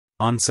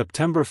On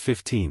September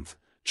 15,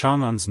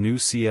 Changan's new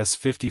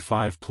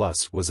CS55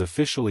 Plus was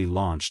officially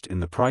launched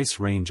in the price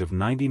range of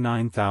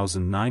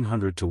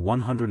 99,900 to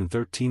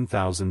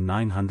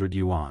 113,900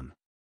 yuan.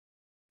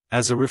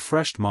 As a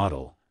refreshed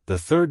model, the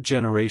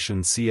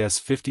third-generation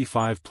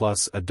CS55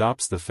 Plus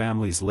adopts the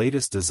family's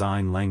latest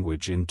design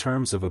language in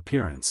terms of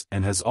appearance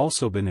and has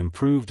also been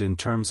improved in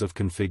terms of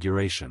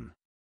configuration.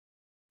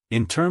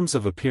 In terms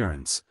of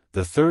appearance,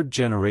 the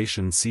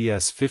third-generation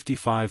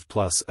CS55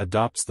 Plus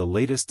adopts the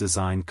latest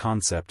design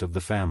concept of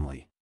the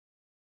family.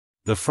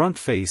 The front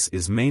face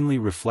is mainly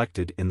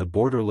reflected in the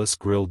borderless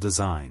grille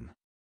design.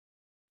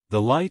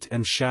 The light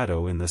and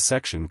shadow in the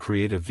section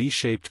create a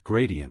V-shaped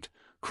gradient,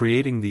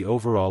 creating the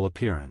overall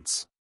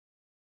appearance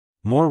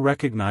more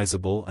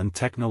recognizable and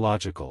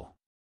technological.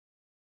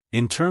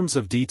 In terms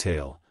of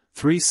detail,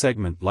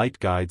 3-segment light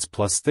guides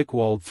plus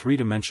thick-walled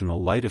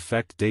 3-dimensional light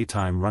effect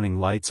daytime running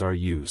lights are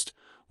used,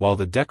 while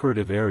the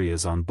decorative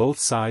areas on both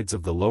sides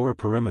of the lower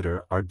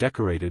perimeter are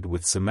decorated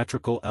with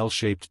symmetrical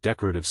L-shaped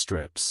decorative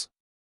strips.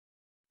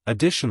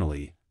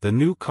 Additionally, the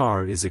new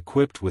car is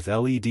equipped with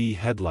LED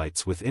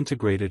headlights with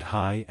integrated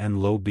high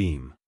and low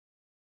beam.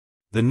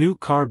 The new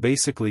car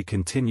basically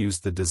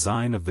continues the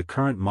design of the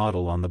current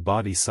model on the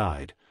body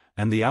side,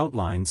 and the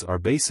outlines are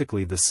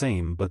basically the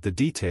same but the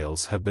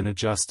details have been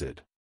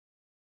adjusted.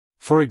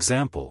 For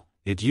example,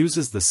 it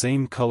uses the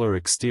same color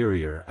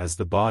exterior as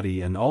the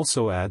body and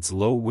also adds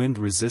low wind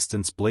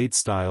resistance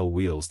blade-style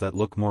wheels that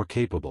look more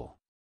capable.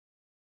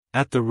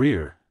 At the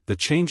rear, the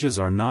changes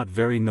are not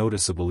very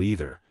noticeable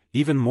either.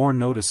 Even more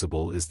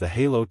noticeable is the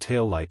halo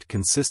taillight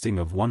consisting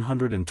of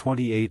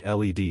 128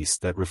 LEDs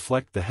that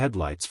reflect the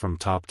headlights from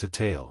top to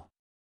tail.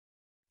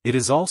 It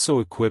is also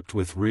equipped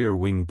with rear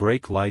wing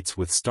brake lights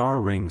with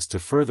star rings to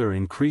further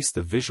increase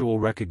the visual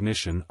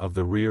recognition of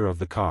the rear of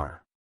the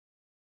car.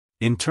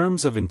 In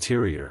terms of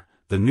interior,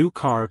 the new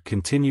car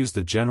continues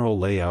the general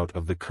layout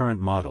of the current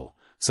model,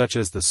 such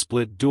as the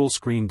split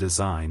dual-screen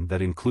design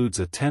that includes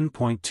a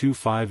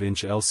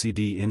 10.25-inch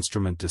LCD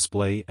instrument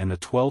display and a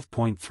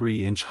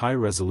 12.3-inch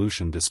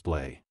high-resolution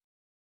display.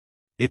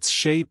 Its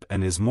shape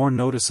and is more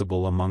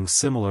noticeable among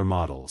similar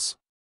models.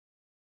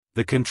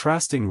 The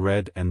contrasting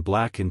red and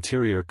black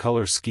interior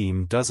color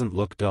scheme doesn't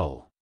look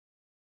dull.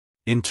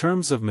 In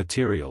terms of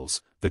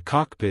materials, the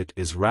cockpit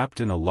is wrapped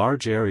in a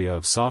large area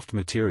of soft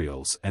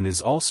materials and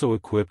is also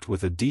equipped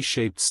with a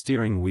D-shaped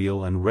steering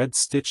wheel and red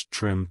stitched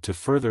trim to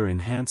further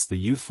enhance the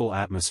youthful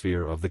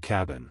atmosphere of the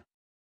cabin.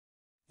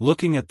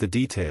 Looking at the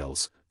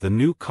details, the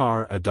new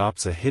car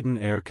adopts a hidden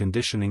air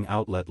conditioning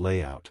outlet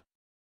layout.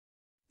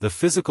 The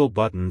physical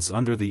buttons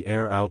under the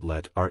air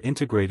outlet are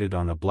integrated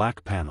on a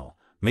black panel,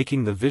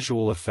 making the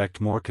visual effect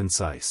more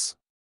concise.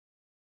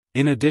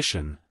 In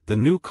addition, the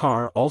new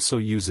car also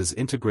uses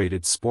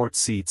integrated sport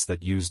seats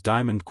that use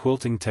diamond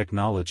quilting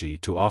technology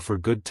to offer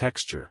good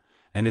texture,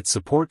 and its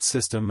support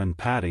system and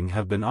padding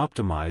have been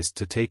optimized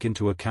to take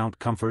into account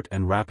comfort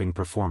and wrapping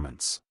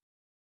performance.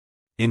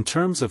 In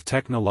terms of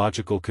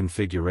technological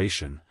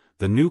configuration,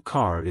 the new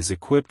car is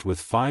equipped with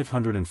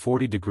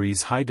 540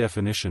 degrees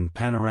high-definition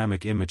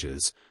panoramic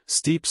images,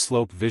 steep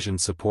slope vision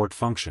support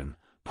function,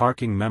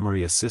 parking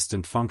memory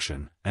assistant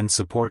function, and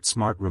support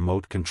smart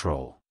remote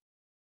control.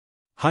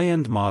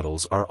 High-end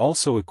models are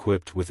also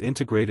equipped with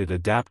integrated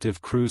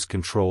adaptive cruise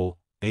control,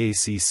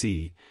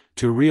 ACC,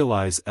 to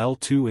realize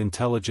L2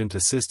 intelligent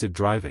assisted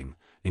driving,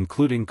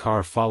 including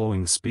car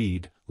following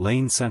speed,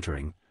 lane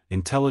centering,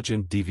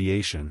 intelligent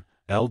deviation,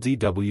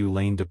 LDW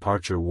lane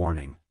departure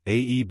warning,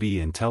 AEB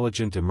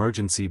intelligent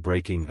emergency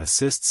braking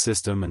assist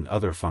system and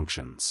other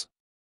functions.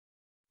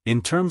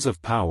 In terms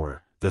of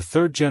power, the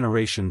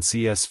third-generation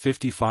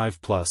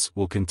CS55 Plus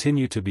will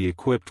continue to be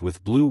equipped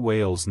with Blue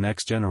Whale's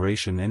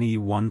next-generation NE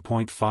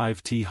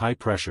 1.5T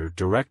high-pressure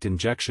direct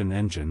injection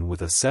engine with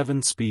a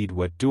 7-speed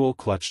wet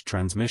dual-clutch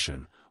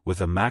transmission,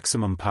 with a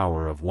maximum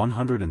power of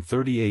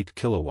 138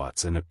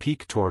 kilowatts and a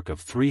peak torque of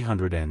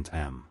 300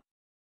 Nm.